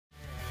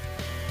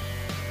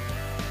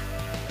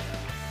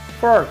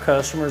For our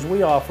customers,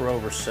 we offer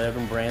over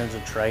 7 brands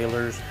of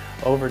trailers,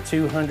 over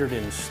 200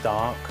 in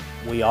stock.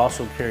 We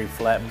also carry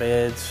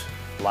flatbeds,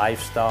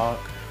 livestock,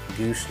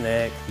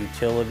 gooseneck,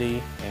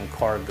 utility, and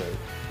cargo.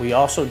 We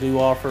also do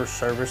offer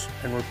service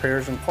and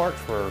repairs and parts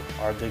for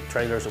the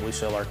trailers that we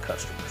sell our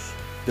customers.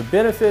 The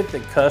benefit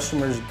that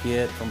customers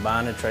get from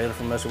buying a trailer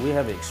from us is we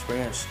have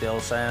experienced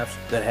sales staffs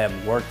that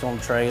have worked on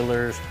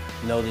trailers,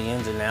 know the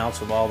ins and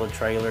outs of all the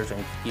trailers,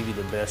 and give you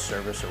the best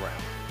service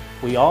around.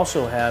 We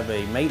also have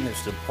a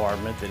maintenance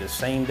department that is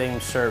same-day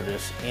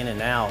service in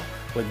and out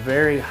with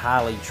very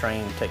highly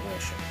trained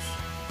technicians.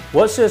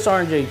 What sets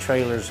R&J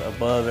Trailers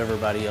above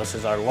everybody else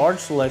is our large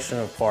selection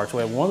of parts.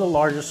 We have one of the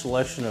largest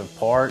selection of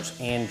parts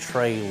and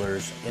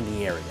trailers in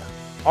the area.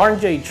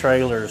 R&J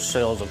Trailers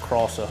sells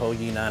across the whole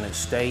United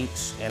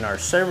States, and our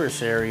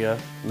service area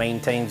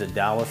maintains the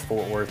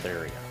Dallas-Fort Worth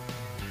area.